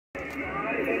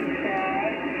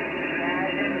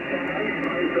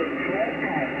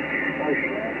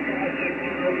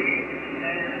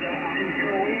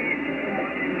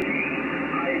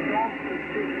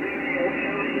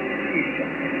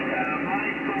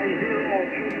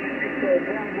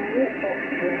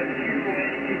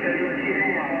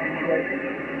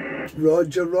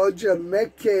Roger, Roger.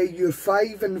 Mick, you're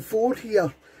 5 and 4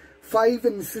 here. 5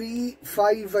 and 3,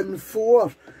 5 and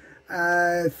 4.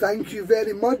 Thank you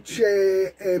very much,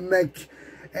 Mick.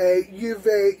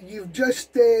 You've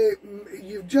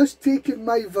just taken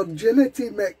my virginity,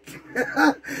 Mick.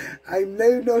 I'm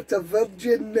now not a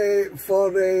virgin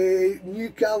for New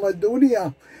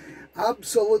Caledonia.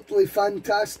 Absolutely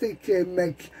fantastic,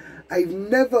 Mick. I've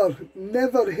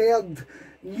never heard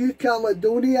New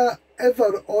Caledonia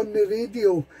ever on the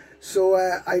radio, so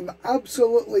I'm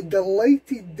absolutely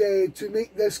delighted to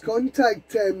make this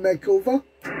contact, Mick. Over.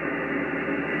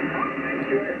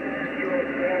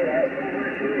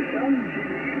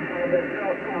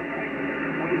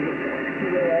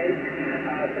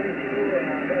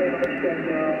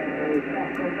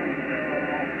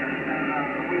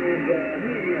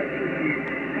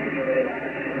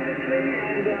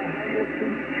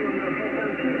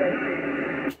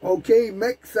 Okay,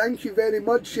 Mick, thank you very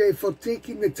much for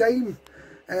taking the time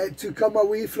to come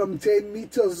away from 10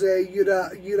 metres.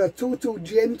 You're a total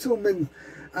gentleman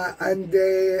and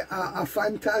a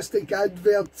fantastic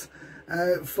advert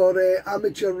for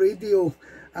amateur radio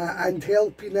and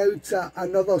helping out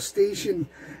another station.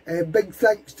 Big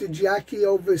thanks to Jackie,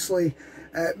 obviously.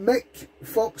 Mick,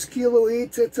 Fox Kilo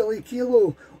 8 Italy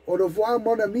Kilo, au revoir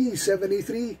mon ami,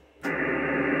 73.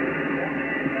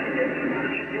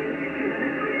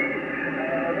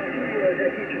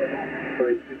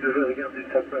 Je vais regarder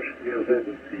sa page QRZ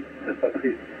aussi, c'est pas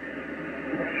triste.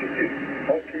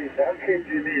 Okay,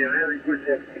 Jimmy, very good.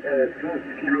 Close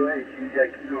Kilo 8,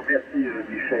 Kilo, merci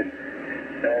Michel.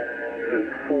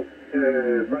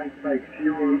 Mike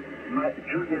Fuel,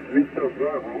 Julius Victor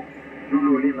Bravo,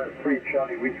 Zulu Lima 3,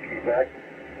 Charlie Whiskey back.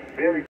 Very